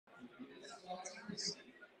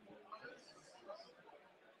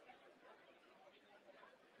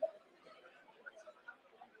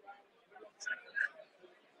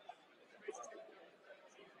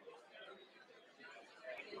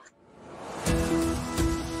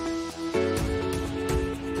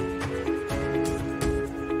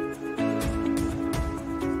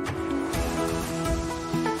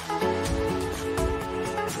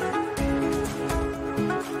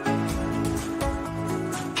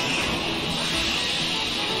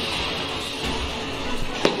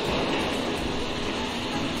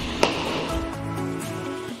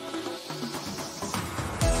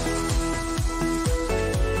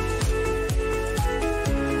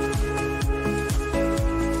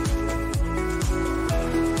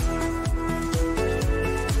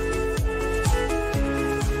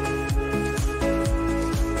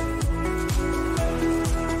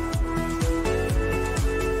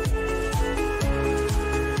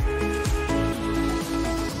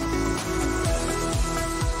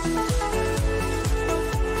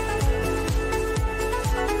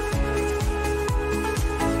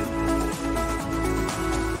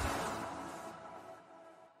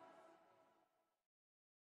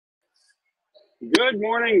Good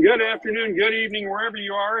morning, good afternoon, good evening, wherever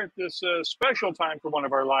you are at this special time for one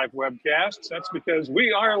of our live webcasts. That's because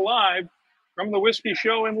we are live from the Whisky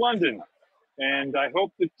Show in London. And I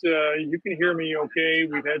hope that you can hear me okay.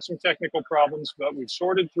 We've had some technical problems, but we've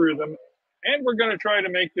sorted through them. And we're going to try to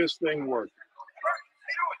make this thing work.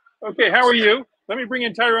 Okay, how are you? Let me bring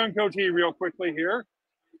in Tyrone Cote real quickly here.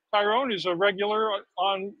 Tyrone is a regular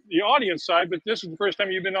on the audience side, but this is the first time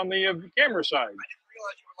you've been on the camera side. I didn't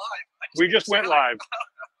realize you were live. We just went live.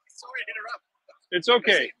 Sorry to interrupt. It's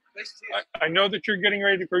okay. Nice to see you. I know that you're getting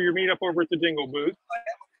ready for your meetup over at the Dingle booth.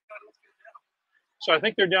 So I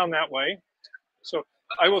think they're down that way. So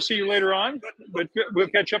I will see you later on, but we'll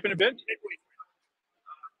catch up in a bit.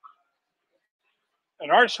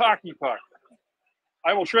 An Arse hockey puck.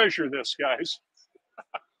 I will treasure this, guys.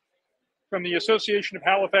 From the Association of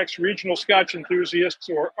Halifax Regional Scotch Enthusiasts,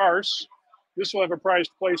 or ARSE, this will have a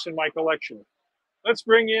prized place in my collection. Let's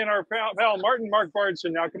bring in our pal Mark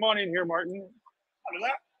Bardson now. Come on in here, Martin.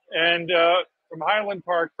 And from Highland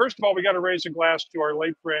Park, first of all, we got to raise a glass to our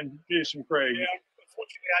late friend, Jason Craig. Yeah,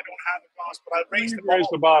 unfortunately, I don't have a glass, but I'll raise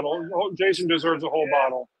the bottle. Jason deserves a whole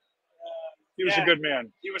bottle. He was a good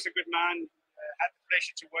man. He was a good man. Had the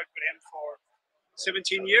pleasure to work with him for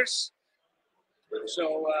 17 years.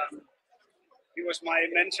 So he was my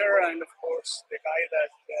mentor and, of course, the guy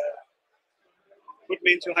that put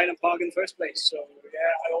me into Highland Park in the first place. So,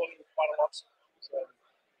 yeah, I owe him quite a lot.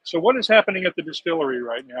 So what is happening at the distillery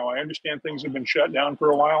right now? I understand things have been shut down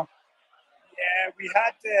for a while. Yeah, we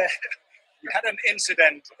had an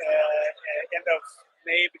incident end of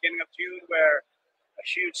May, beginning of June, where a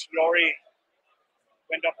huge lorry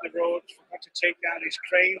went up the road, forgot to take down his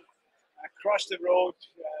crane. Across the road,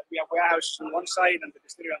 we have warehouse on one side and the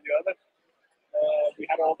distillery on the other. We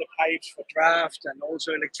had all the pipes for draft and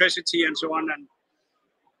also electricity and so on. And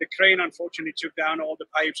the crane unfortunately took down all the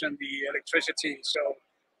pipes and the electricity. So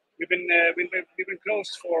we've been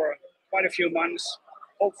closed for quite a few months.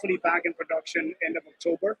 Hopefully back in production end of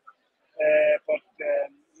October, but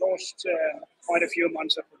lost quite a few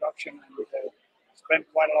months of production and spent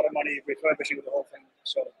quite a lot of money refurbishing the whole thing.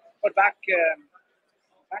 So, but back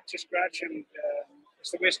to scratch, and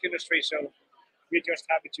it's the whiskey industry. So we're just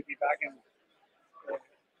happy to be back in.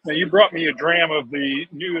 Now, you brought me a dram of the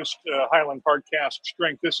newest Highland Park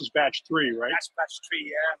Cask-Strength. This is batch 3, right? That's batch 3,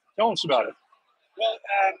 yeah. Tell us about it. Well,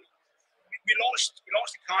 we launched the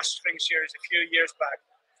Cask-Strength series a few years back.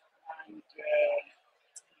 And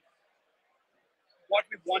what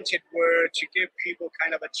we wanted were to give people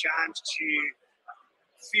kind of a chance to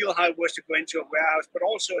feel how it was to go into a warehouse, but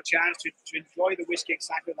also a chance to enjoy the whiskey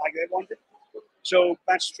exactly like they wanted. So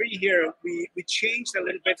batch 3 here, we changed a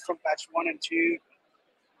little bit from batch 1 and 2.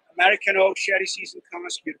 American oak sherry seasoned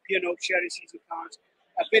cask, European oak sherry seasoned cask,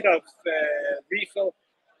 a bit of refill,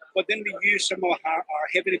 but then we use some of our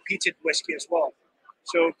heavily peated whiskey as well.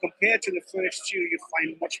 So compared to the first 2, you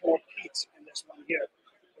find much more peat in this one here.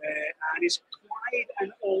 And it's quite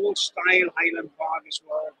an old style Highland Park as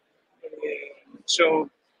well. So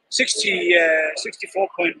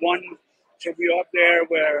 64.1, so we're up there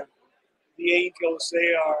where the Angels,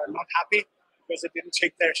 they are not happy because they didn't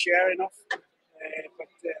take their share enough. But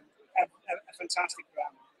a fantastic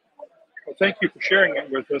brand. Well, thank you for sharing it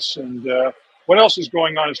with us. And what else is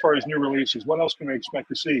going on as far as new releases? What else can we expect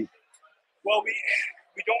to see? Well, we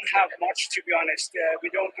don't have much, to be honest. We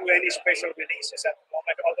don't do any special releases at the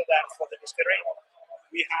moment other than for the distillery.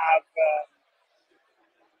 We have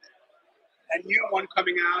a new one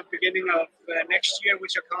coming out beginning of next year,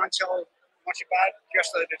 which I can't tell much about,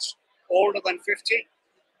 just that it's older than 50.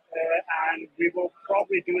 And we will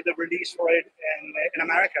probably do the release for it in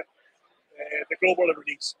America, the global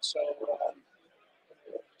release. So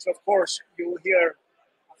of course, you will hear,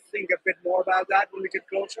 I think, a bit more about that when we get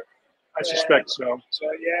closer. I suspect so.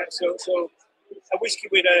 So yeah, so a whiskey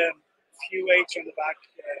with a few H on the back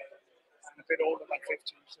and a bit older than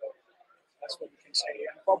 50. So that's what we can say.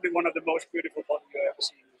 And probably one of the most beautiful bottles you've ever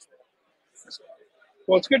seen as well. So,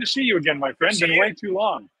 well, it's good to see you again, my friend. Been way too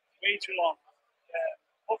long. Way too long.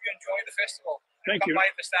 Hope you enjoy the festival. Thank you. Come by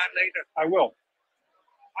the stand later. I will.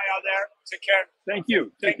 Hi out there. Take care. Thank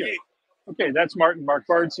you. Thank you. Okay, that's Mark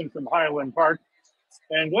Bardson from Highland Park.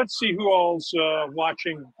 And let's see who all's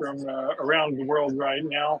watching from around the world right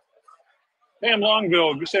now. Pam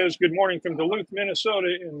Longville says, good morning from Duluth,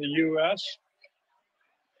 Minnesota in the U.S.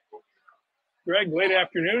 Greg, late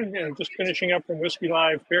afternoon. Just finishing up from Whiskey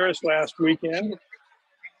Live Paris last weekend.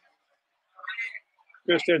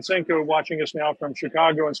 Chris Tedsenko watching us now from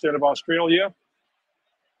Chicago instead of Australia.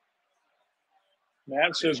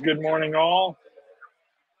 Matt says, good morning, all.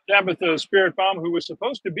 Tabitha Spirit Bomb, who was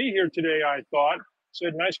supposed to be here today, I thought,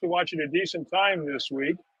 Said, nice to watch at a decent time this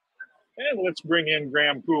week. And let's bring in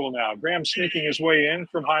Graham Poole now. Graham's sneaking his way in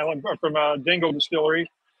from Dingle Distillery,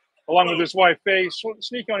 along with his wife, Faye.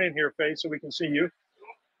 Sneak on in here, Faye, so we can see you.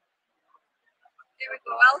 Here we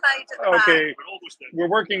go. I'll hide at the Okay, back. we're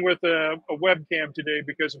working with a webcam today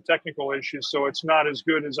because of technical issues, so it's not as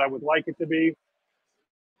good as I would like it to be.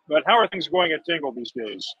 But how are things going at Dingle these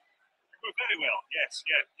days? Well, very well, yes,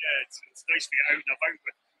 yeah. It's nice to get out and about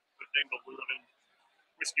with Dingle. We were in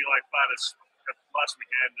Whisky Live Paris last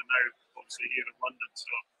weekend, and now obviously here in London.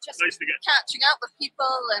 So Just it's nice to get catching up with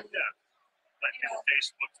people and let people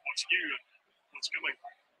taste what's new and what's coming.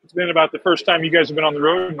 It's been about the first time you guys have been on the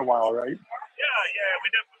road in a while, right? Yeah.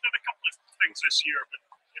 We did a couple of things this year, but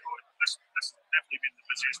this has definitely been the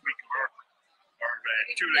busiest week of our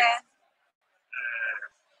touring. yeah.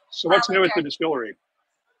 So what's new at the distillery?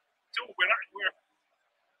 So we're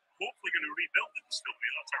hopefully going to rebuild the distillery.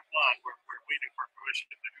 That's our plan. We're waiting for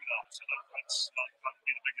permission to do that. So that's going to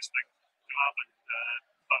be the biggest thing to happen.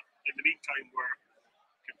 But in the meantime, we're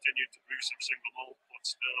continuing to brew some single malt pot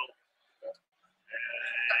still.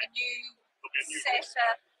 Got a new set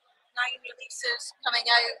of 9 releases coming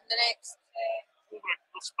out in the next.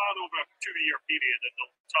 They'll span over a 2-year period, and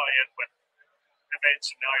they'll tie in with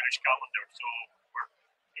events in the Irish calendar. So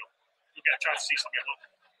you'll get a chance to see something a little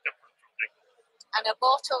different from Dingle. And a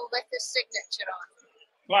bottle with his signature on.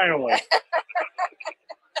 Finally.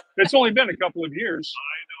 It's only been a couple of years.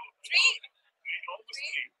 I know.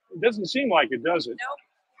 It doesn't seem like it, does it? No.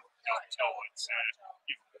 No, it's obviously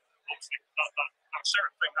that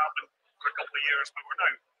certain thing happened for a couple of years, but we're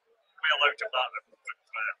now well out of that.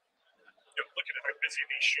 Looking at how busy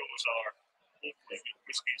these shows are, hopefully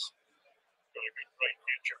whiskey's got a good bright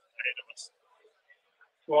future ahead of us.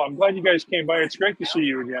 Well, I'm glad you guys came by. It's great to see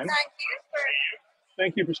you again. Thank you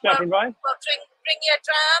Thank you for for stopping by. We'll bring you a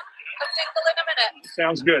dram of Dingle in a minute.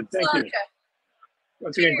 Sounds good. Thank you. Slaughter.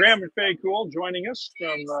 Once again, Graham and Faye Cool joining us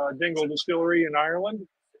from Dingle Distillery in Ireland.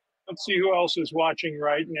 Let's see who else is watching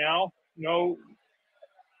right now. No,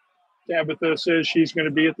 Tabitha says she's going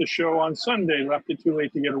to be at the show on Sunday. Left it too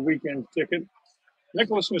late to get a weekend ticket.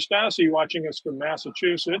 Nicholas Nastasi watching us from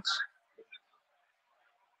Massachusetts.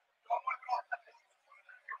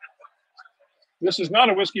 This is not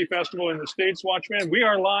a whiskey festival in the States, Watchman. We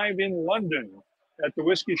are live in London at the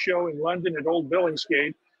Whisky Show in London at Old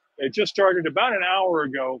Billingsgate. It just started about an hour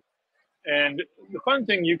ago. And the fun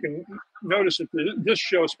thing you can notice at this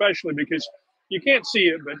show, especially because you can't see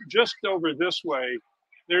it, but just over this way,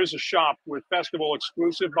 there's a shop with festival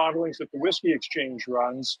exclusive bottlings that the Whiskey Exchange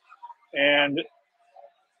runs. And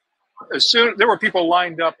there were people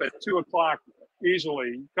lined up at 2 o'clock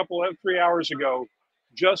easily, 3 hours ago,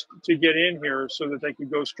 just to get in here so that they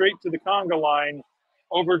could go straight to the conga line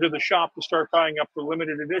over to the shop to start buying up the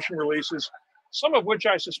limited edition releases, some of which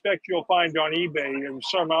I suspect you'll find on eBay and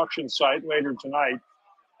some auction site later tonight.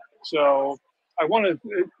 So I want to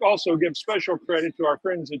also give special credit to our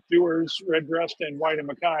friends at Dewar's, Redbreast, and White &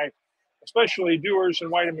 Mackay, especially Dewar's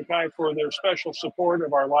and White & Mackay for their special support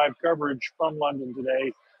of our live coverage from London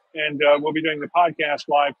today. And we'll be doing the podcast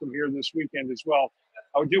live from here this weekend as well.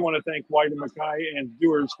 I do want to thank White & Mackay and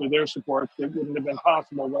Dewar's for their support. It wouldn't have been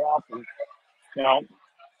possible very often. Now,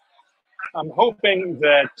 I'm hoping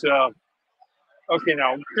that, okay,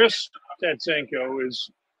 now Chris Tatsenko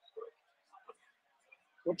is,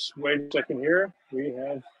 whoops, wait a second here. We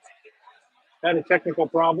have had a technical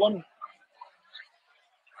problem.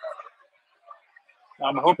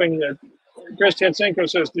 I'm hoping that Chris Tatsenko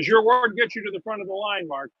says, does your award get you to the front of the line,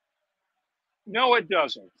 Mark? No, it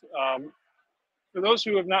doesn't. For those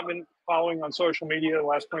who have not been following on social media the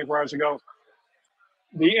last 24 hours ago,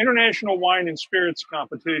 the International Wine and Spirits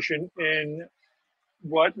Competition, in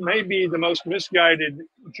what may be the most misguided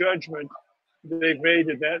judgment they've made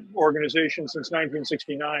at that organization since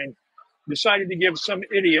 1969, decided to give some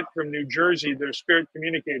idiot from New Jersey their Spirit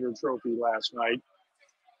Communicator trophy last night.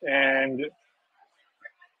 And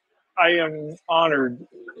I am honored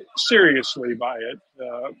seriously by it.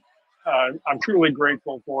 I'm truly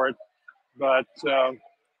grateful for it, but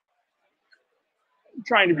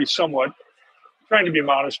trying to be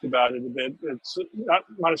modest about it a bit. It's not,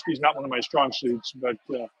 modesty is not one of my strong suits, but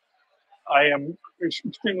I am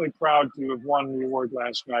extremely proud to have won the award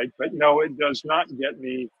last night. But no, it does not get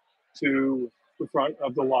me to the front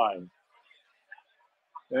of the line.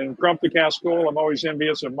 And Crump the Cascole, I'm always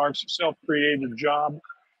envious of Mark's self-created job.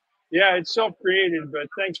 Yeah, it's self-created, but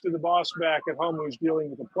thanks to the boss back at home who's dealing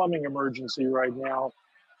with a plumbing emergency right now,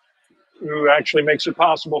 who actually makes it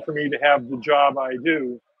possible for me to have the job I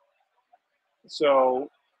do. So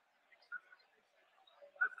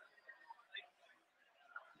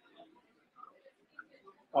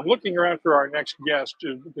I'm looking around for our next guest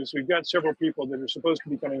because we've got several people that are supposed to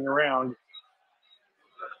be coming around,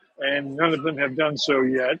 and none of them have done so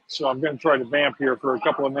yet. So I'm going to try to vamp here for a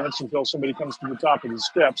couple of minutes until somebody comes to the top of the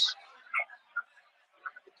steps.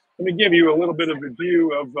 Let me give you a little bit of a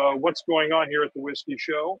view of what's going on here at the Whisky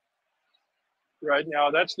Show. Right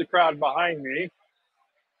now, that's the crowd behind me.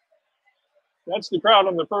 That's the crowd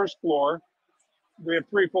on the first floor. We have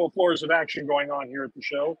 3 full floors of action going on here at the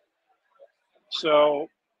show. So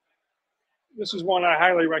this is one I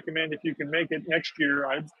highly recommend. If you can make it next year,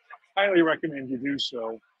 I highly recommend you do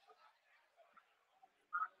so.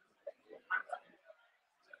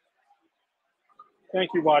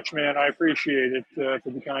 Thank you, Watchman. I appreciate it for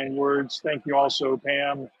the kind words. Thank you also,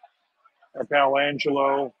 Pam, our pal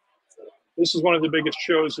Angelo. This is one of the biggest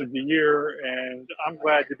shows of the year, and I'm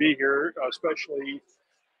glad to be here, especially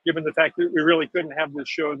given the fact that we really couldn't have this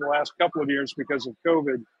show in the last couple of years because of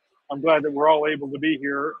COVID. I'm glad that we're all able to be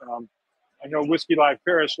here. I know Whiskey Live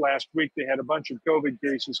Paris last week, they had a bunch of COVID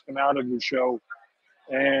cases come out of the show,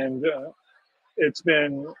 and it's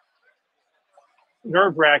been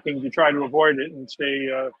nerve-wracking to try to avoid it and stay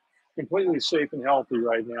completely safe and healthy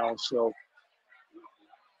right now. So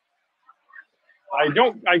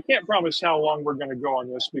I can't promise how long we're going to go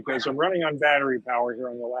on this because I'm running on battery power here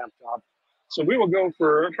on the laptop. So we will go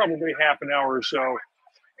for probably half an hour or so,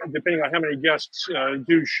 depending on how many guests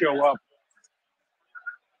do show up.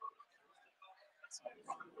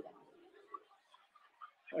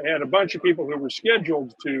 I had a bunch of people who were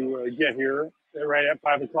scheduled to get here right at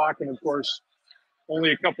 5 o'clock, and of course,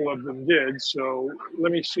 only a couple of them did. So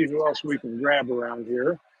let me see who else we can grab around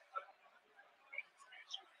here.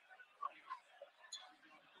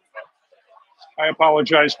 I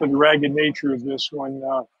apologize for the ragged nature of this one.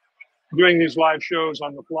 Doing these live shows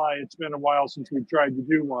on the fly, it's been a while since we've tried to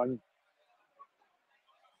do one.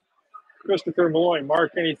 Christopher Malloy,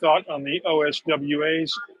 Mark, any thought on the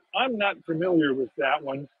OSWAs? I'm not familiar with that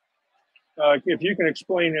one. If you can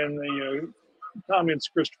explain in the comments,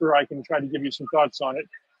 Christopher, I can try to give you some thoughts on it.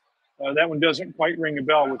 That one doesn't quite ring a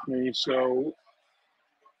bell with me, so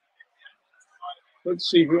let's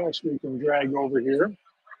see who else we can drag over here.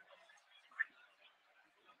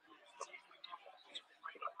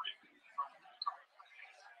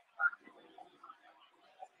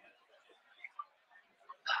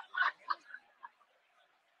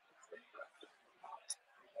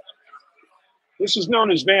 This is known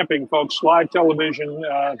as vamping, folks, live television,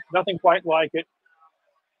 nothing quite like it.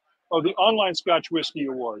 Oh, the Online Scotch Whisky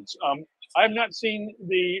Awards. I have not seen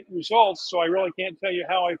the results, so I really can't tell you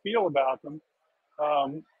how I feel about them.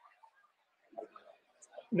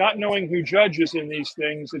 Not knowing who judges in these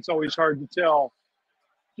things, it's always hard to tell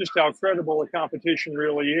just how credible the competition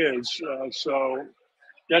really is. So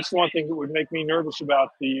that's one thing that would make me nervous about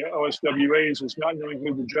the OSWAs is not knowing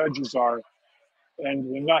who the judges are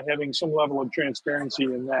and not having some level of transparency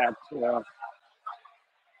in that.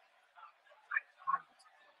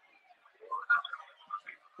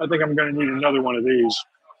 I think I'm going to need another one of these.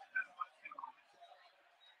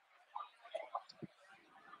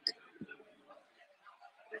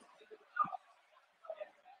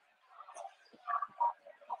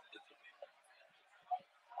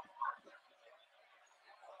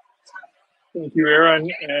 Thank you,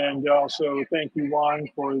 Aaron, and also thank you, Juan,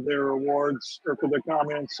 for their awards or for the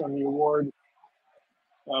comments on the award.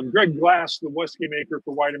 Greg Glass, the whiskey maker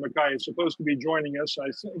for White & Mackay, is supposed to be joining us.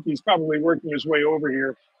 I think he's probably working his way over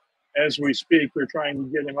here as we speak. We're trying to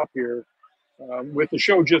get him up here. With the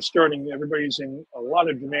show just starting, everybody's in a lot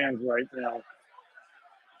of demand right now.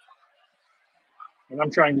 And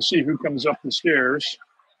I'm trying to see who comes up the stairs.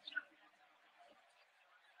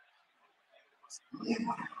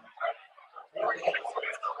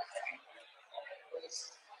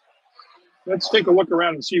 Let's take a look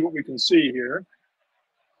around and see what we can see here.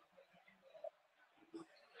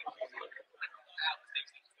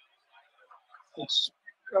 Let's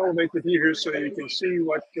elevate the view here so you can see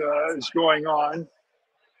what is going on.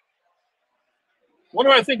 What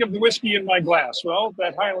do I think of the whiskey in my glass? Well,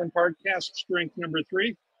 that Highland Park Cask-Strength number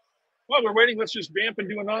 3. While we're waiting, let's just vamp and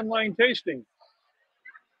do an online tasting.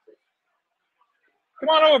 Come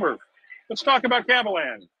on over. Let's talk about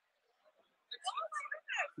Cavalan.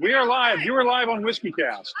 We are live. You are live on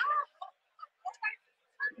WhiskyCast.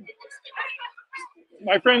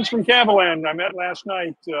 My friends from Cavalan I met last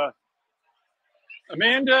night,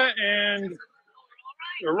 Amanda and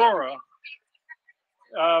Aurora.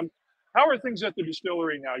 How are things at the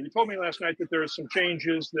distillery now? You told me last night that there are some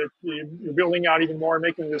changes, that you're building out even more,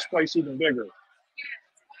 making this place even bigger.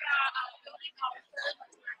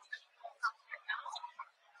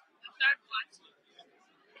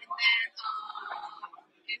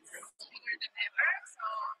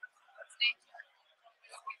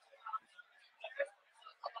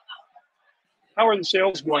 How are the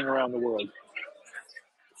sales going around the world? After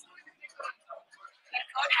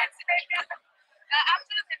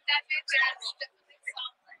the pandemic, there's definitely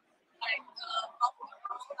some like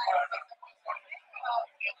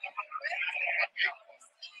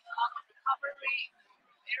recovery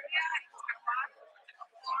area in Taiwan, of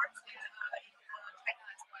course, and China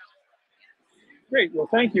as well. Great. Well,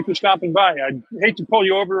 thank you for stopping by. I hate to pull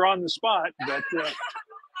you over on the spot, but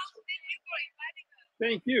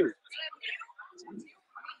thank you.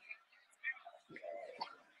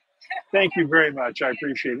 Thank you very much. I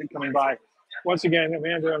appreciate it coming by. Once again,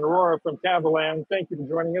 Amanda and Aurora from Cavalan, thank you for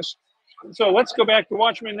joining us. So let's go back to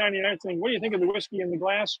Watchman 99 saying, what do you think of the whiskey in the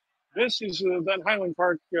glass? This is that Highland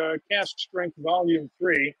Park Cask-Strength Volume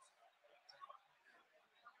 3.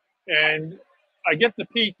 And I get the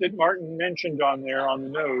peat that Martin mentioned on there on the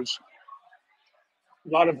nose. A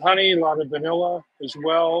lot of honey, a lot of vanilla as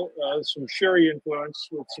well, some sherry influence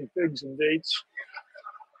with some figs and dates.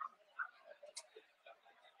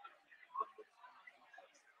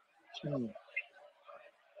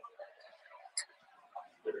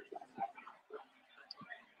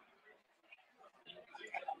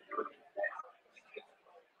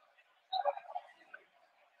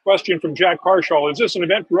 Question from Jack Parshall. Is this an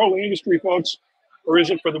event for all the industry folks, or is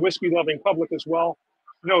it for the whiskey-loving public as well?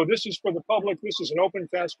 No, this is for the public. This is an open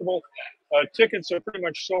festival. Tickets are pretty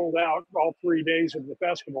much sold out all 3 days of the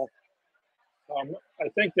festival. I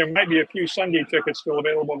think there might be a few Sunday tickets still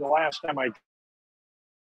available the last time I...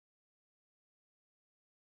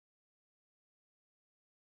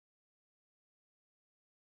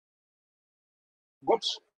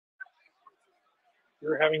 Whoops.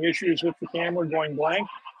 We're having issues with the camera going blank.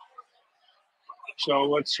 So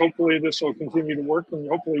let's hopefully this will continue to work and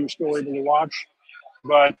hopefully you're still able to watch.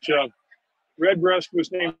 But Redbreast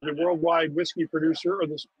was named the Worldwide Whiskey Producer or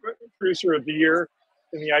the Producer of the Year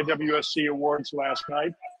in the IWSC Awards last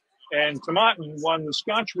night. And Tomatin won the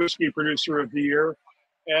Scotch Whiskey Producer of the Year,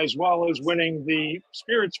 as well as winning the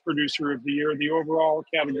Spirits Producer of the Year, the overall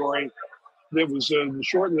category that was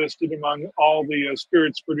shortlisted among all the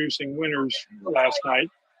spirits producing winners last night.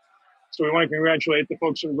 So we want to congratulate the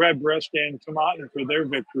folks at Redbreast and Tomatin for their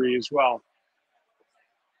victory as well.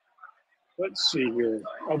 Let's see here.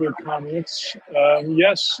 Other comments.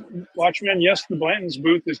 Yes, Watchman, yes, the Blanton's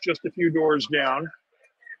booth is just a few doors down.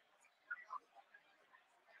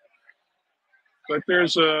 But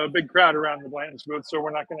there's a big crowd around the Blanton's booth, so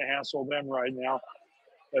we're not going to hassle them right now.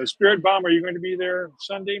 Spirit Bomb, are you going to be there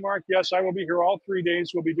Sunday, Mark? Yes, I will be here all 3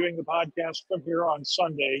 days. We'll be doing the podcast from here on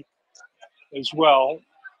Sunday as well.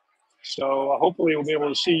 So hopefully we'll be able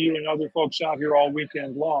to see you and other folks out here all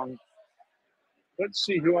weekend long. Let's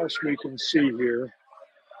see who else we can see here.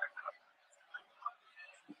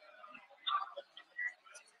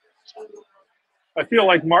 I feel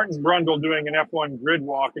like Martin Brundle doing an F1 grid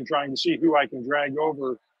walk and trying to see who I can drag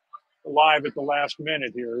over live at the last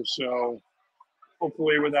minute here. So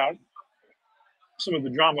hopefully without some of the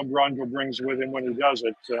drama Brundle brings with him when he does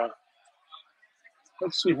it.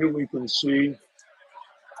 Let's see who we can see.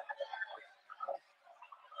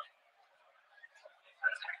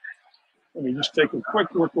 Let me just take a quick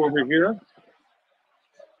look over here.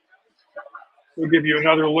 We'll give you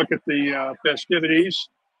another look at the festivities.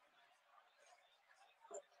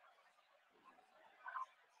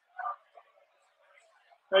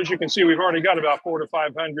 As you can see, we've already got about 400 to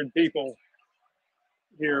 500 people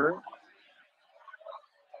here.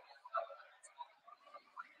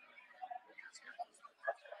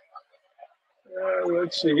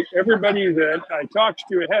 Let's see. Everybody that I talked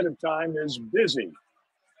to ahead of time is busy,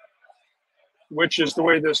 which is the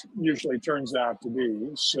way this usually turns out to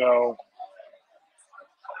be. So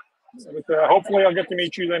hopefully I'll get to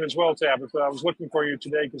meet you then as well, Tabitha. I was looking for you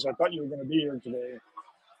today because I thought you were going to be here today.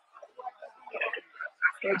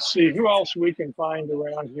 Let's see who else we can find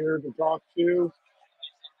around here to talk to.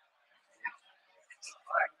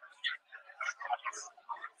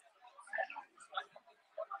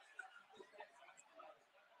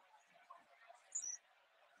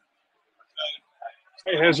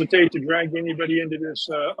 I hesitate to drag anybody into this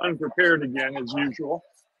unprepared again, as usual.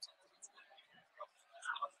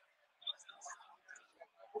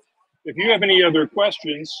 If you have any other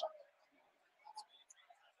questions,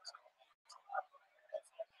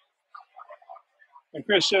 and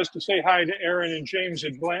Chris says to say hi to Aaron and James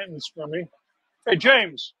at Blanton's for me. Hey,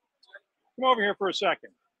 James, come over here for a second.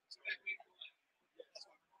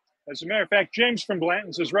 As a matter of fact, James from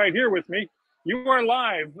Blanton's is right here with me. You are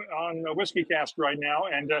live on WhiskyCast right now,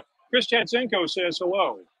 and Chris Tatsenko says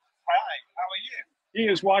hello. Hi, how are you? He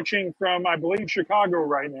is watching from, I believe, Chicago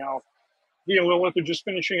right now. He and Lilith are just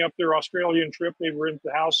finishing up their Australian trip. They were at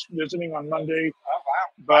the house visiting on Monday. Oh, wow.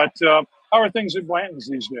 But how are things at Blanton's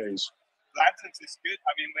these days? Blanton's is good.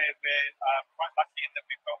 I mean, we're quite lucky in that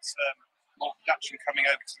we've got some more production coming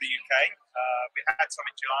over to the UK. We had some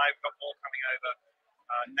in July. We've got more coming over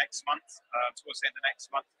next month, towards the end of next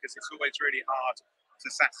month, because it's always really hard to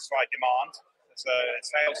satisfy demand. So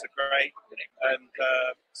sales are great. And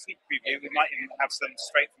sneak preview, we might even have some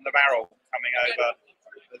straight from the barrel coming over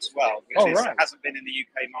as well, which hasn't been in the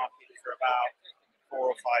UK market for about 4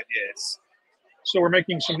 or 5 years. So we're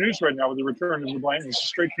making some news right now with the return of the Blanton's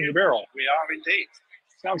straight from the barrel. We are indeed.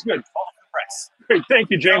 Sounds good. Hot off the press. Great. Thank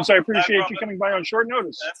you, James. I appreciate you coming by on short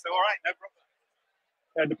notice. That's all right. No problem.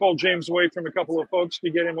 Had to pull James away from a couple of folks to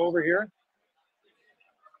get him over here.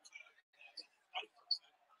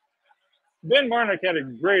 Ben Marnick had a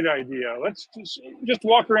great idea. Let's just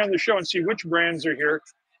walk around the show and see which brands are here.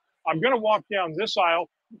 I'm going to walk down this aisle.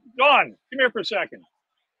 Don, come here for a second.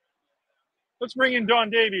 Let's bring in Don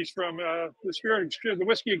Davies from the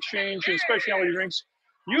Whiskey Exchange and Specialty Drinks.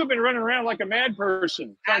 You have been running around like a mad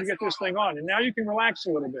person trying to get this thing on, and now you can relax a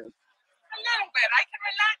little bit. A little bit. I can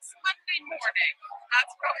relax Monday morning.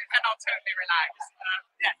 That's probably when I'll totally relax.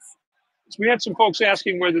 Yes. So we had some folks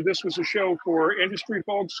asking whether this was a show for industry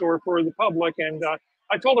folks or for the public, and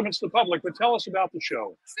I told them it's the public, but tell us about the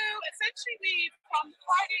show. So essentially, from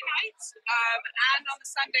Friday night and on the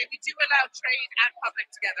Sunday, we do allow trade and public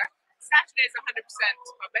together. Saturday is 100%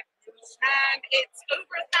 public, and it's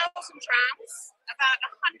over 1,000 drams, about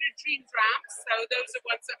 100 dream drams. So those are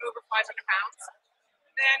ones that are over 500 pounds.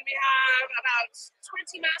 Then we have about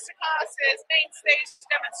 20 master classes, main stage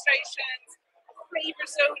demonstrations, flavor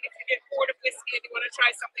zone if you get bored of whiskey and you want to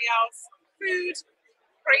try something else, food,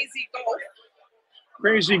 crazy golf.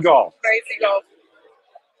 Crazy golf. Crazy golf.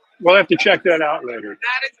 We'll have to check that out later.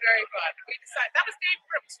 That is very fun. We decided that was Dave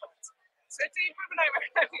Brooks' fault. So Dave Brooks and I were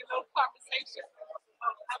having a little conversation.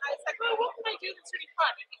 And I said, well, what can I do that's really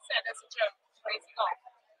fun? And he said, as a joke, crazy golf.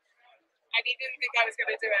 And he didn't think I was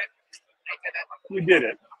going to do it. I did it. You did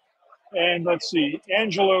it. And let's see.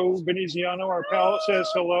 Angelo Veneziano, our pal, says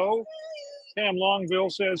hello. Sam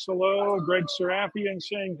Longville says hello. Greg Serafian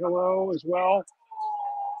saying hello as well.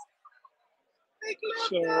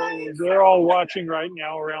 So they're all watching right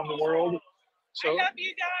now around the world. So I love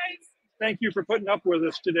you guys. Thank you for putting up with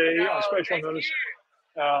us today on special notice.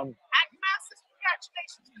 And massive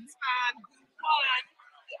congratulations to this man who won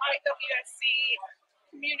the IWSC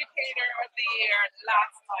Communicator of the Year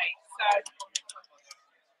last night. So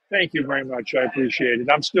thank you very much. I appreciate it.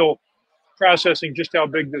 I'm still processing just how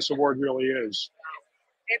big this award really is.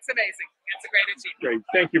 It's amazing. It's a great achievement. Great.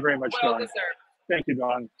 Thank you very much, Well Don. deserved. Thank you,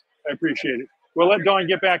 Don. I appreciate it. We'll let Dawn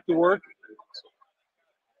get back to work.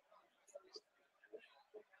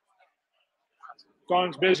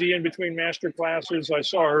 Dawn's busy in between master classes. I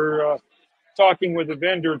saw her talking with a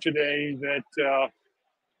vendor today that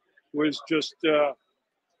was just, the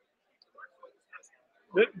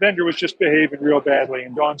vendor was just behaving real badly,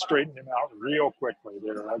 and Dawn straightened him out real quickly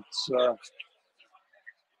there.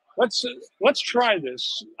 Let's try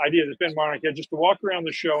this idea that Ben Marnick had, just to walk around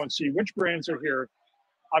the show and see which brands are here.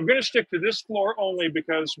 I'm going to stick to this floor only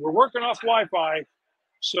because we're working off Wi-Fi,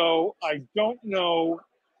 so I don't know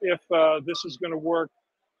if this is going to work,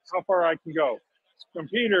 how far I can go. From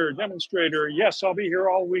Peter, demonstrator, yes, I'll be here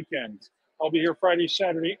all weekend. I'll be here Friday,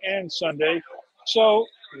 Saturday, and Sunday. So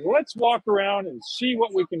let's walk around and see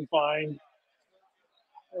what we can find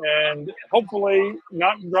and hopefully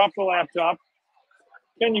not drop the laptop.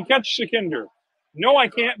 Can you catch Sikander? No, I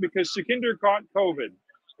can't, because Sikander caught COVID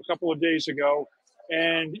a couple of days ago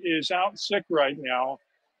and is out sick right now.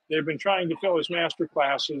 They've been trying to fill his master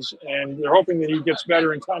classes, and they're hoping that he gets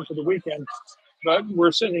better in time for the weekend. But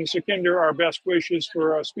we're sending Sikander our best wishes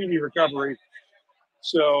for a speedy recovery.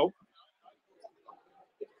 So,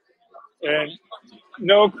 and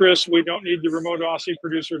no, Chris, we don't need the remote Aussie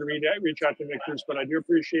producer to reach out to Victor's, but I do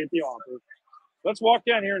appreciate the offer. Let's walk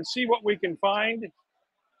down here and see what we can find.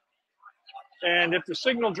 And if the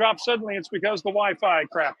signal drops suddenly, it's because the Wi-Fi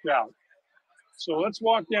crapped out. So let's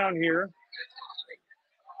walk down here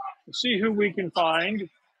and see who we can find.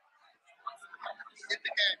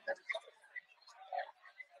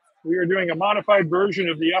 We are doing a modified version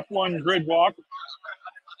of the F1 grid walk.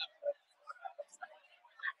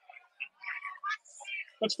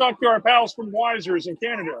 Let's talk to our pals from Wiser's in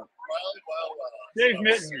Canada. Dave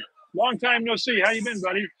Mitten, long time no see. How you been,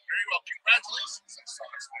 buddy? Very well. Congratulations.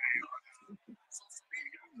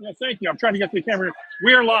 Yeah, thank you. I'm trying to get the camera.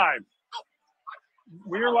 We are live.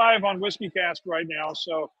 We are live on WhiskyCast right now,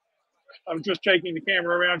 so I'm just taking the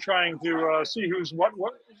camera around, trying to see who's what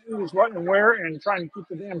who's what and where and trying to keep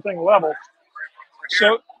the damn thing level. So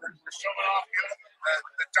we're showing off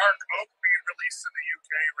the dark oak being released in the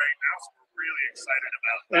UK right now, so we're really excited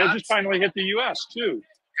about that. and it just finally hit the US too.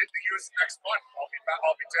 Hit the US next month. I'll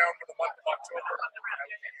be down for the month of October in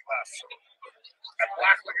the US. And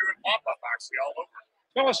Black Lagoon pop-up actually all over.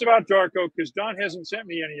 Tell us about dark oak, because Don hasn't sent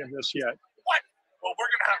me any of this yet. What? Well,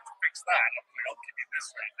 we're gonna have to fix that. I'll give you this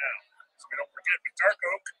right now, so we don't forget. The dark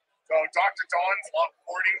oak. So Dr. Don's Lot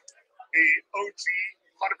 40, the OG,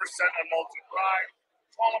 100% unmalted rye,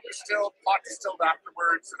 column distilled, pot distilled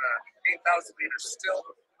afterwards, and a 8,000 liter still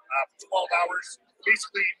for 12 hours.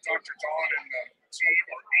 Basically, Dr. Don and the team,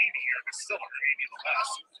 or Amy, or distiller, Amy the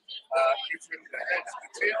best, keeps rid of the heads and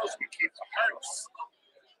the tails. We keep the hearts.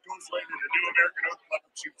 Goes right into New American Oak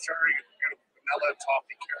Level Cheap Cherry, beautiful vanilla,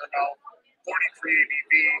 toffee, caramel, 43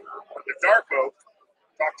 ABV. But the dark oak,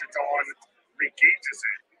 Dr. Don regauges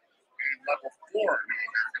it in level 4 New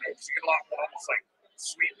American Oak. So you get a lot more almost like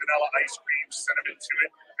sweet vanilla ice cream, cinnamon to it,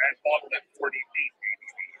 and bottled at 48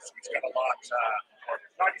 ABV. So he's got a lot,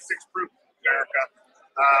 96 proof, America.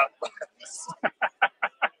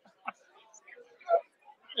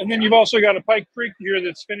 And then you've also got a Pike Creek beer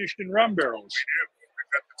that's finished in rum barrels. We do.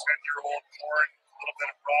 We've got the 10-year-old corn, a little bit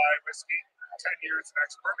of rye whiskey, 10 years in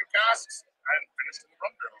ex-bourbon casks, and finished in the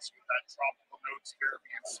rum barrels with that tropical notes,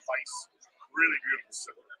 Caribbean spice. Really beautiful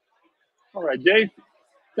silver. All right, Dave,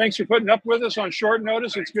 thanks for putting up with us on short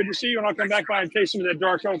notice. It's good to see you, and I'll come back by and taste some of that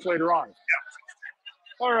dark oak later on. Yeah.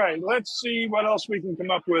 All right, let's see what else we can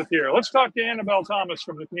come up with here. Let's talk to Annabelle Thomas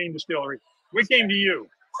from the McNean Distillery. We came to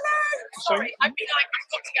you. Hello. Sorry, I feel like I've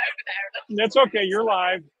got to get over there. That's okay. You're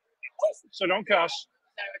live, so don't cuss.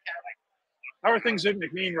 No, okay. How are things at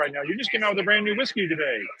McNean right now? You just came out with a brand new whiskey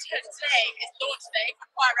today. Today is launch day for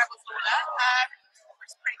Quiet Rebels Order,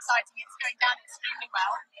 which is pretty exciting. It's going down extremely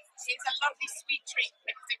well. It's a lovely sweet treat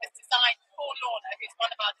because it was designed for Lorna, who's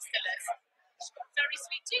one of our distillers. She's got very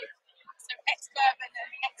sweet too. So ex-bourbon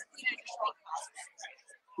and ex-Pinot Noir casks.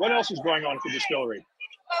 What else is going on at the distillery?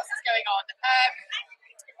 What else is going on?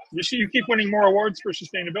 You see, you keep winning more awards for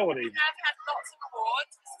sustainability. We have had lots of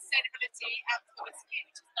awards for sustainability and for whiskey,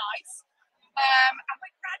 which is nice. And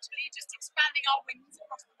we're gradually just expanding our wings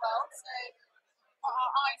across the world. So got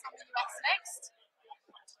our eyes on the US next.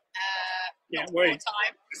 Can't wait.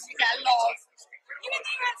 Time. We get a lot of you in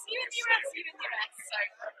the US, you in the US, you in the US. So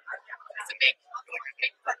it's a big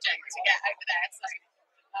project to get over there. So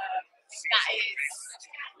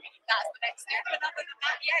that's the next step. And other than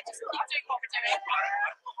that, yeah, just keep doing what we're doing.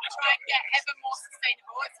 Try and get ever more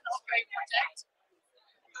sustainable. It's an ongoing project.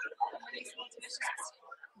 Release more delicious whiskey.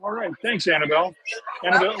 All right, thanks, Annabelle.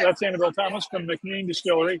 That's Annabelle Thomas from McNean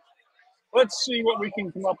Distillery. Let's see what we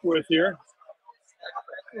can come up with here.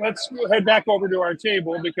 Let's head back over to our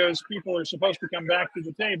table because people are supposed to come back to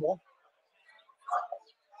the table.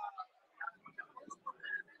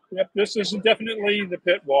 Yep, this is definitely the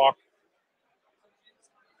pit walk.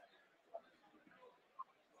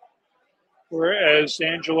 Where, as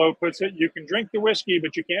Angelo puts it, you can drink the whiskey,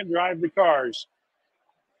 but you can't drive the cars.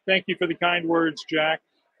 Thank you for the kind words, Jack.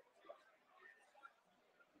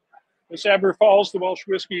 Miss Aber Falls, the Welsh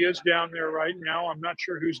whiskey is down there right now. I'm not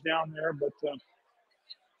sure who's down there, but the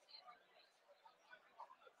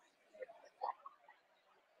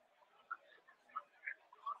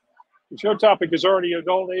show topic is already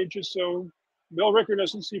adult ages, so Bill Ricker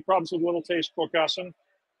doesn't see problems with little tasteful cussing.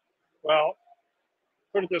 Well,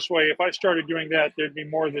 put it this way, if I started doing that, there'd be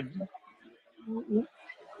more than,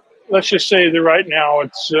 let's just say that right now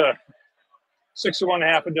it's 6 of one,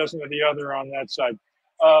 half a dozen of the other on that side.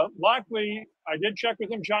 Lockley, I did check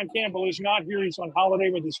with him. John Campbell is not here. He's on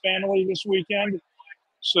holiday with his family this weekend,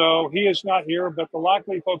 so he is not here, but the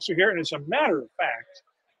Lockley folks are here, and as a matter of fact,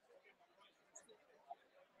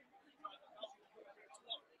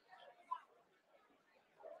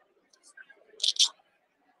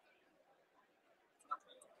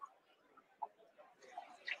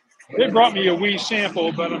 they brought me a wee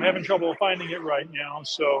sample, but I'm having trouble finding it right now.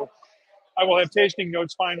 So I will have tasting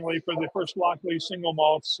notes finally for the first Lockley single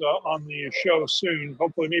malts on the show soon,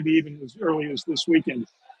 hopefully maybe even as early as this weekend.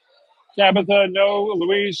 Tabitha, no.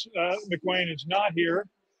 Louise McWayne is not here.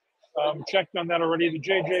 Checked on that already. The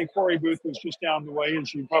JJ Corey booth was just down the way,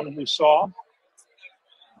 as you probably saw.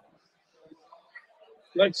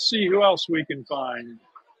 Let's see who else we can find.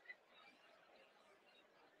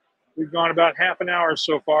 We've gone about half an hour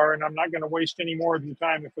so far, and I'm not going to waste any more of your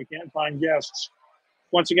time if we can't find guests.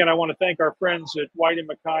 Once again, I want to thank our friends at White &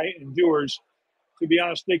 Mackay and Dewars. To be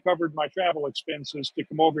honest, they covered my travel expenses to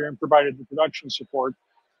come over here and provided the production support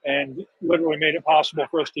and literally made it possible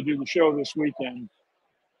for us to do the show this weekend.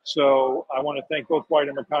 So I want to thank both White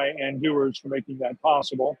and Mackay and Doers for making that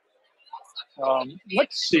possible.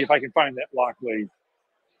 Let's see if I can find that lock lead.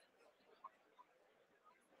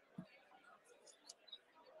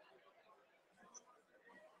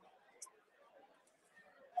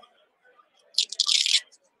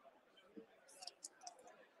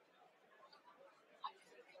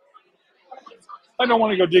 I don't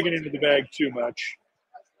want to go digging into the bag too much,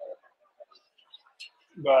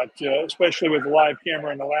 but especially with the live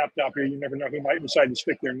camera and the laptop here, you never know who might decide to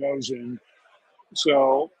stick their nose in.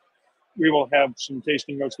 So we will have some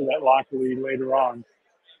tasting notes for that lock lead later on.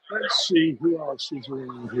 Let's see who else is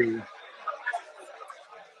around here.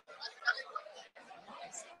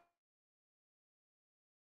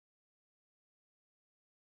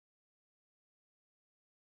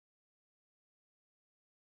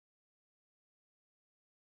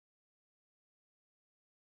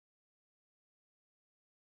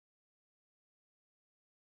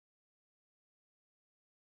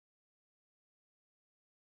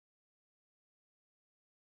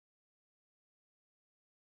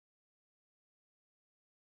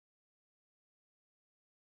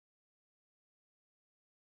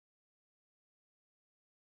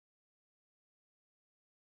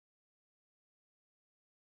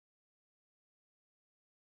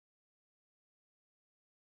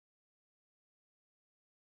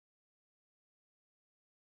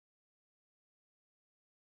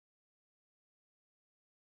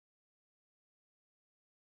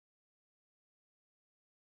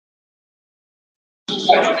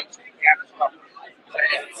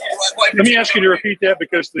 Let me ask you to repeat that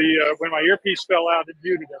because the when my earpiece fell out, it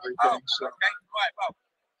muted everything. So. Okay, right, well.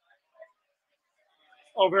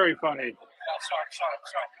 Oh, very funny. Oh, sorry.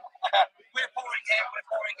 We're pouring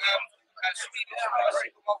Swedish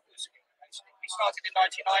single malt whiskey. We started in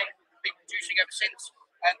 '99, been producing ever since,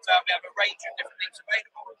 and we have a range of different things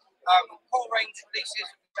available. Whole range releases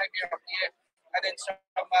every other year, and then some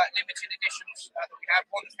limited editions that we have.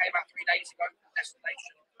 One that came out 3 days ago,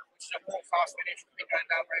 Destination, which is a more fast finish, been going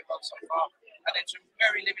down very well so far, and then some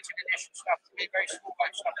very limited edition stuff, very small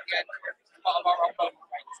boat stuff again, part of our own local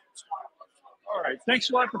range. All right, thanks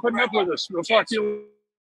a lot for putting up with us. We'll talk to you.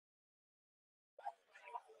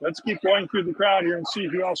 Let's keep going through the crowd here and see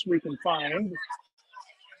who else we can find.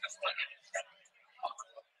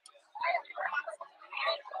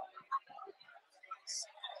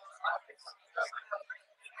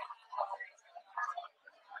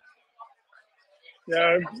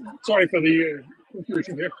 Yeah, sorry for the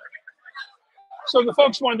confusion here. So the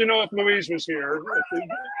folks wanted to know if Louise was here,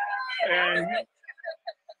 and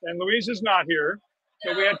Louise is not here.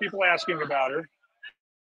 So we had people asking about her.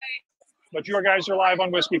 But you guys are live on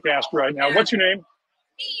WhiskyCast right now. What's your name?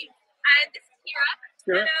 Eve, and this is Kira.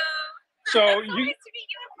 Kira. Hello. So nice to meet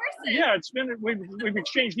you in person. Yeah, it's been we've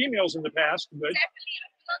exchanged emails in the past, but Definitely,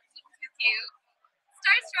 love speaking with you.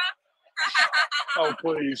 Starstruck. Oh,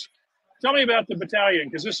 please tell me about the battalion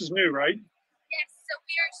because this is new, right? Yes, so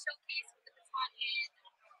we are showcasing the battalion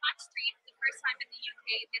Cask-Strength for the first time in the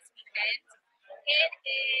UK this weekend. It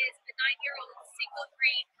is a 9-year-old single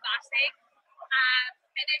grain classic,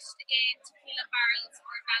 finished in tequila barrels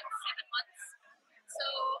for about 7 months. So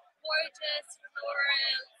gorgeous,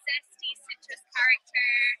 floral, zesty citrus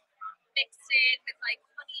character, mixed in with like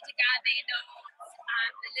honeyed agave notes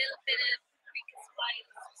and a little bit of paprika spice,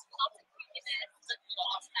 lots of creaminess, and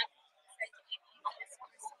lots of that sentimentalness.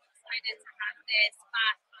 We're so excited to have this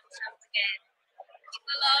back on shelf again.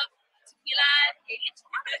 People love tequila and aged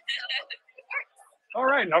products, so it works. All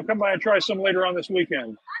right, and I'll come by and try some later on this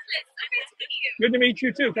weekend. Good to meet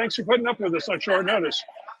you too. Thanks for putting up with us on short notice.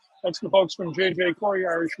 That's the folks from JJ Corey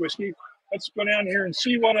Irish Whiskey. Let's go down here and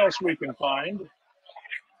see what else we can find.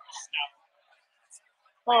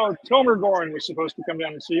 Oh, Tomer Gorin was supposed to come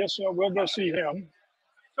down and see us, so we'll go see him.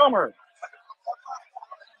 Tomer.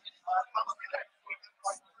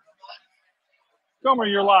 Tomer,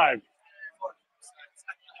 you're live.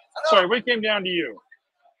 Sorry, we came down to you.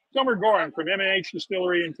 Tomer Gorin from M&H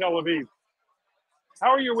Distillery in Tel Aviv. How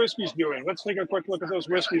are your whiskeys doing? Let's take a quick look at those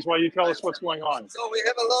whiskeys while you tell us what's going on. So we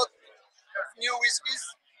have a lot of new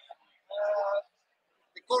whiskeys.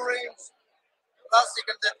 The cool range, classic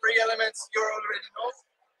and the 3 elements you already know.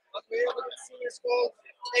 But we have a series called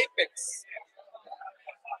Apex,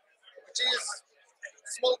 which is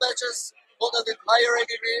small batches, bottled at higher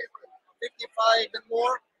ABV, 55 and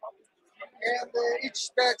more. And each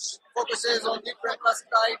batch focuses on different class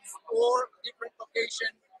types or different location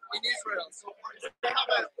in Israel. So for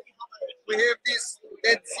example, we have this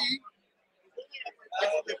Dead Sea,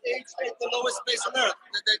 that aged at the lowest place on earth,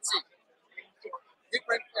 the Dead Sea.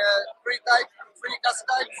 Different 3 class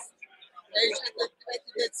types, aged at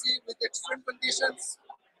the sea with extreme conditions.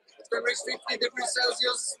 It can reach 50 degrees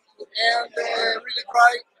Celsius and really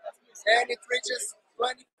dry, and it reaches 25%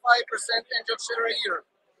 angel share a year.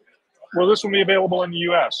 Will this one be available in the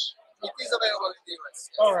U.S.? It is available in the U.S.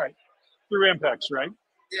 Yes. All right. Through Impex, right?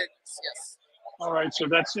 Yes. All right, so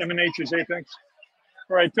that's M&H's Apex.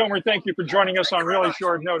 All right, Tomer, thank you for joining us on really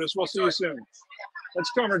short notice. We'll see you soon. That's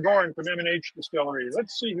Tomer Gorin from M&H Distillery.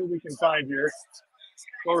 Let's see who we can find here.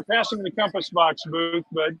 Well, we're passing the Compass Box booth,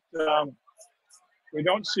 but we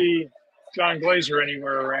don't see John Glazer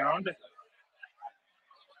anywhere around.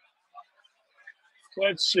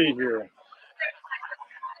 Let's see here.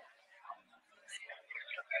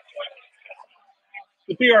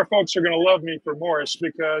 The PR folks are going to love me for Morris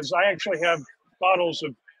because I actually have bottles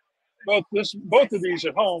of both of these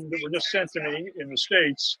at home that were just sent to me in the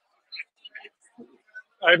States.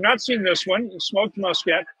 I have not seen this one, Smoked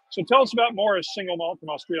Muscat. So tell us about Morris Single Malt from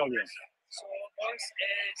Australia. So Morris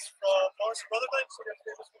is from Morris Brotherhood, so they're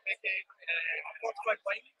famous for making fortified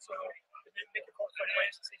wine. So they've been making fortified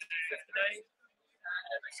wine since 1859.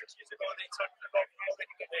 6 years ago, they started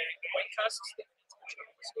making the wine casks.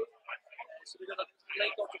 So we got a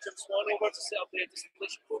link Dr. Jim Swan over to set up the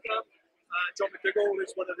distillation program. John McDougall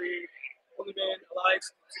is one of the only men alive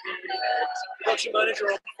to be production manager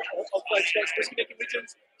of 5 Scotch whisky making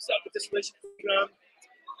regions. Set up the distillation program.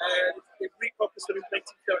 They've repurposed the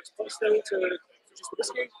 1930s pot still to produce the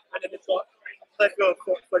whiskey, and then they've got a plethora of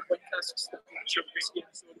fortified wine casks that mature whiskey.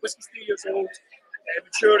 So the whiskey's 3 years old,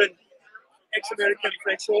 mature in ex-American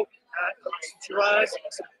French oak, some Shiraz,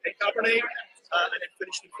 some Cabernet, and then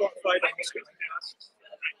finished in fortified and whiskey casks.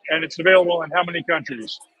 And it's available in how many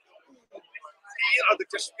countries? We are the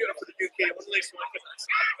distributor for the UK only, so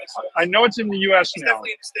I know it's in the US now.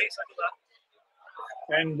 definitely in the States, I know that.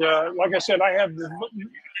 And like I said, I have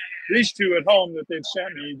these two at home that they've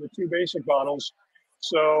sent me, the 2 basic bottles.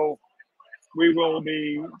 So we will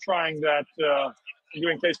be trying that,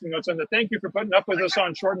 doing tasting notes on that. Thank you for putting up with us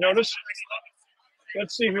on short notice.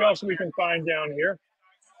 Let's see who else we can find down here.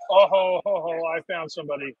 I found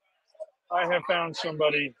somebody. I have found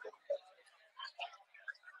somebody.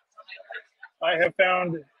 I have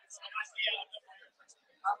found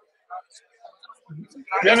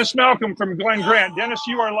Dennis Malcolm from Glen Grant. Dennis,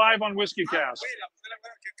 you are live on WhiskyCast. Congratulations.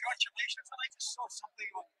 I just saw something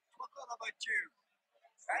on. What about you?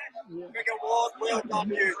 Big award, well done,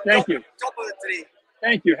 you. Thank you. Top of the tree.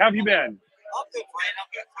 Thank you. How have you been? I'm doing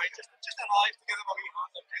fine. Just arrived to give them a wee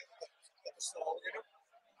hand at the stall, you know.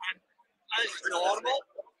 And as normal,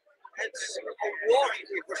 it's a warm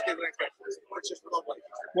whiskey drinker, which is lovely.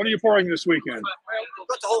 What are you pouring this weekend? Well, we've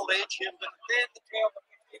got the whole range here, but 10, the 12,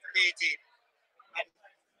 the 15, the 18. And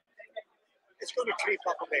it's going to creep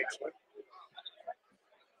up a bit. So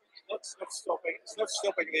it's not stopping. It's not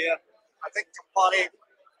stopping there. I think Campari,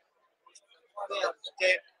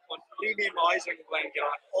 on premium Rising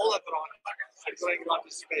Glengarry, all of on and Glengarry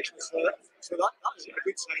is special. So that's a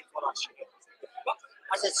good sign for us. You know. But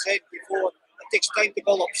as I said before, it takes time to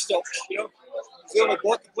build up stocks. You know, we only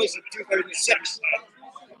bought the place in 2006.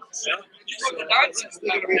 So it's going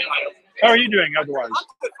to be fine. How are you doing otherwise? I'm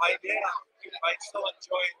good, fine. Yeah, I'm still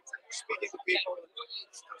enjoying speaking to people.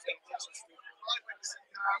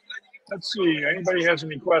 Let's see. Anybody has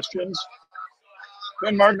any questions?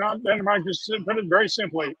 Denmark just put it very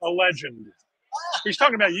simply, a legend. He's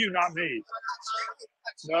talking about you, not me.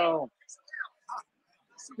 No.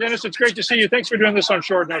 Dennis, it's great to see you. Thanks for doing this on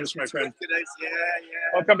short notice, my friend. Yeah.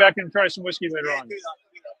 I'll come back and try some whiskey later on.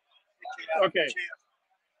 Okay.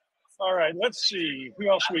 All right, let's see who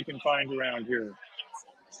else we can find around here.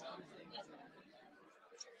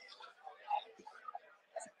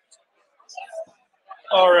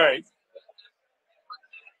 All right.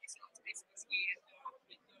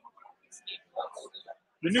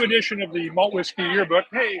 The new edition of the Malt Whiskey Yearbook.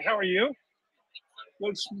 Hey, how are you?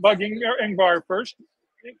 Let's bug Ingvar first.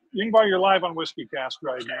 Ingvar, you're live on WhiskyCast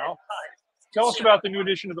right now. Tell us about the new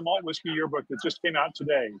edition of the Malt Whiskey Yearbook that just came out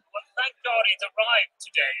today. Well, thank God it arrived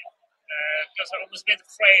today, because I was a bit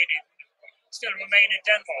afraid it still remained in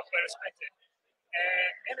Denmark, where it's expected.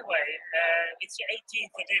 Anyway, it's the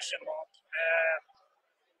 18th edition, Mark.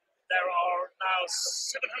 There are now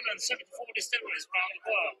 774 distilleries around the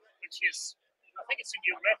world, which is, I think it's a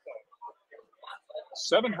new record.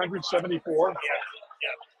 774?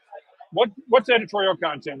 Yeah. What editorial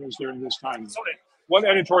content is there this time? Sorry. What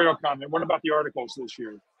editorial content? What about the articles this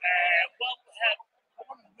year? Well, we had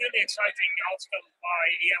one really exciting article by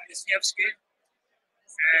Ian Wisniewski,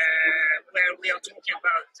 where we are talking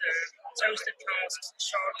about toasted casks,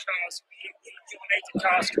 char casks, rejuvenated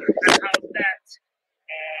casks, and how that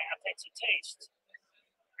affects your taste.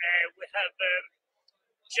 We have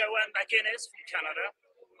Joanne McGuinness from Canada.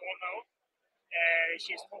 You all know.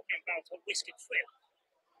 She's talking about her whiskey trip,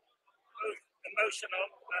 both emotional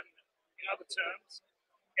and in other terms.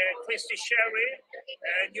 Christy Sherry,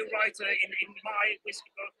 a new writer in my whiskey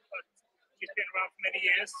book, but she's been around for many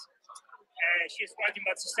years. She's writing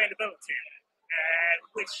about sustainability,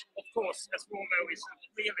 which, of course, as we all know, is a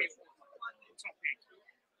really important topic.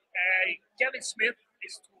 Gavin Smith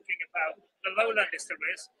is talking about the lowland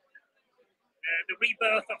distilleries, the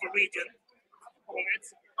rebirth of a region, call it.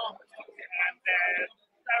 And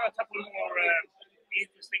there are a couple more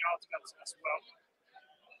interesting articles as well.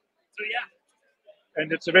 So, yeah. And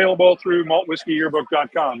it's available through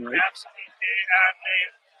maltwhiskeyyearbook.com, right? Absolutely.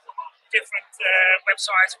 And different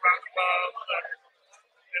websites around the world,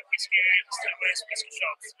 whiskey distilleries, whiskey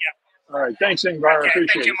shops. Yeah. All right. Thanks, Ingvar. I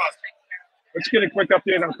appreciate thank you, it. Mark. Let's get a quick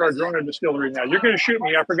update on Cardrona Distillery now. You're going to shoot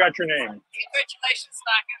me. I forgot your name. Congratulations,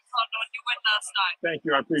 Mark. You won last night. Thank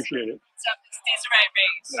you. I appreciate it. It's Desiree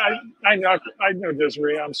Reeves. I know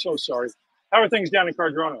Desiree. I'm so sorry. How are things down in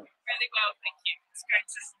Cardrona? Really well, thank you. It's great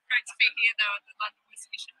to be here now at the London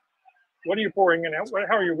Whisky Show. What are you pouring in?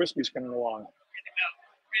 How are your whiskeys coming along? Really well.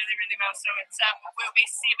 So it's we'll be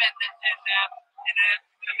 7 in about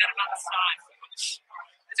a month's time, which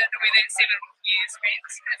I don't know where that 7 years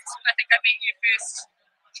means. I think I met you first,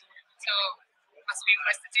 so it must be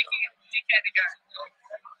almost a decade ago.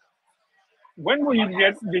 When will you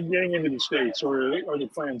be getting into the States, or are the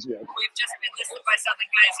plans yet? We've just been listed by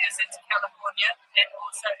Southern Glaciers into California and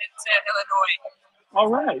also into Illinois. All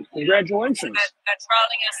right, congratulations. So they're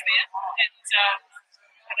trialing us there, and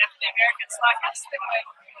if the Americans like us, then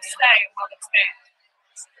we'll stay and we'll expand.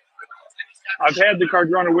 I've had the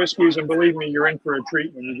Cardrona whiskeys, and believe me, you're in for a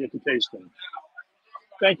treat when you get to taste them.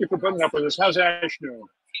 Thank you for putting up with us. How's Ash doing?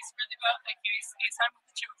 He's really well, thank you. He's home with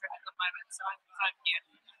the children at the moment, so I'm here.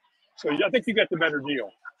 So I think you got the better deal.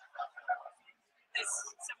 There's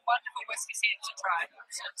some wonderful whiskeys here to try.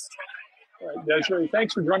 So it's true. All right, Desiree,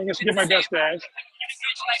 thanks for joining us. Give my best to Ash.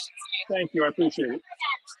 Congratulations. Thank you. I appreciate it.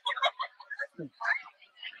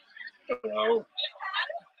 Hello.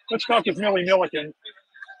 Let's talk with Millie Milliken.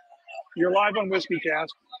 You're live on WhiskyCast.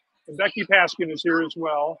 And Becky Paskin is here as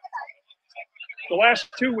well. The last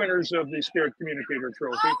 2 winners of the Spirit Communicator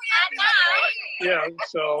Trophy. Yeah,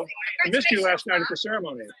 so I missed you last night at the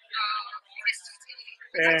ceremony.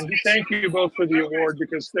 And thank you both for the award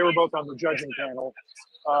because they were both on the judging panel.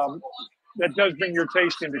 That does bring your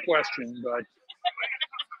taste into question, but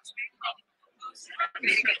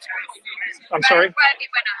I'm sorry?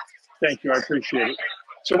 Thank you, I appreciate it.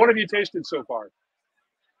 So what have you tasted so far?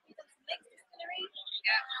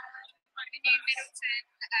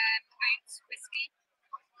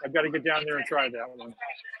 I've got to get down there and try that one.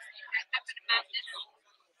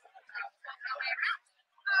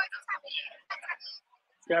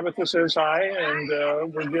 Tabitha says hi, and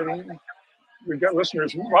we've got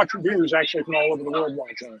listeners, viewers actually from all over the world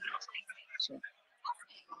watching. So,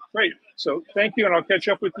 great. So thank you, and I'll catch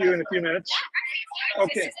up with you in a few minutes.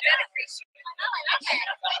 Okay.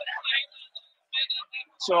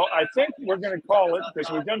 So I think we're going to call it because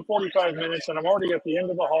we've done 45 minutes, and I'm already at the end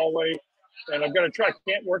of the hallway, and I've got to try. I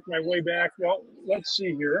can't work my way back. Well, let's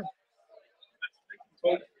see here.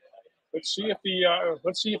 So, let's see if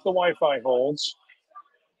the Wi-Fi holds.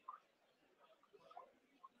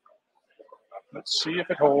 Let's see if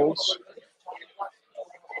it holds.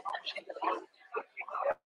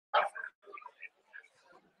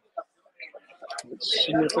 Let's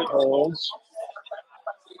see if it holds.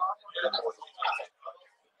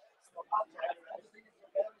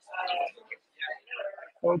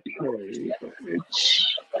 Okay,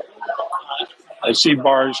 I see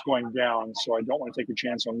bars going down, so I don't want to take a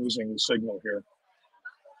chance on losing the signal here.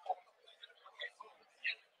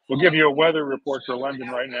 We'll give you a weather report for London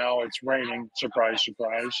right now. It's raining, surprise,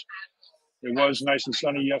 surprise. It was nice and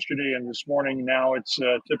sunny yesterday and this morning. Now it's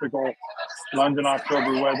typical London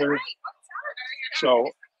October weather. So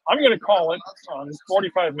I'm going to call it on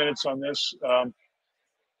 45 minutes on this.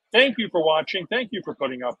 Thank you for watching. Thank you for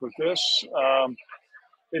putting up with this.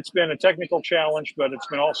 It's been a technical challenge, but it's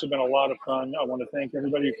also been a lot of fun. I want to thank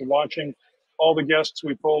everybody for watching, all the guests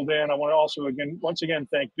we pulled in. I want to also, once again,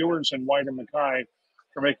 thank Dewars and White and Mackay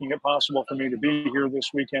for making it possible for me to be here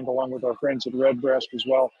this weekend, along with our friends at Redbreast as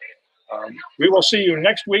well. We will see you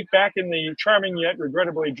next week back in the charming yet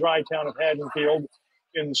regrettably dry town of Haddonfield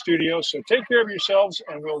in the studio. So take care of yourselves,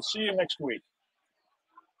 and we'll see you next week.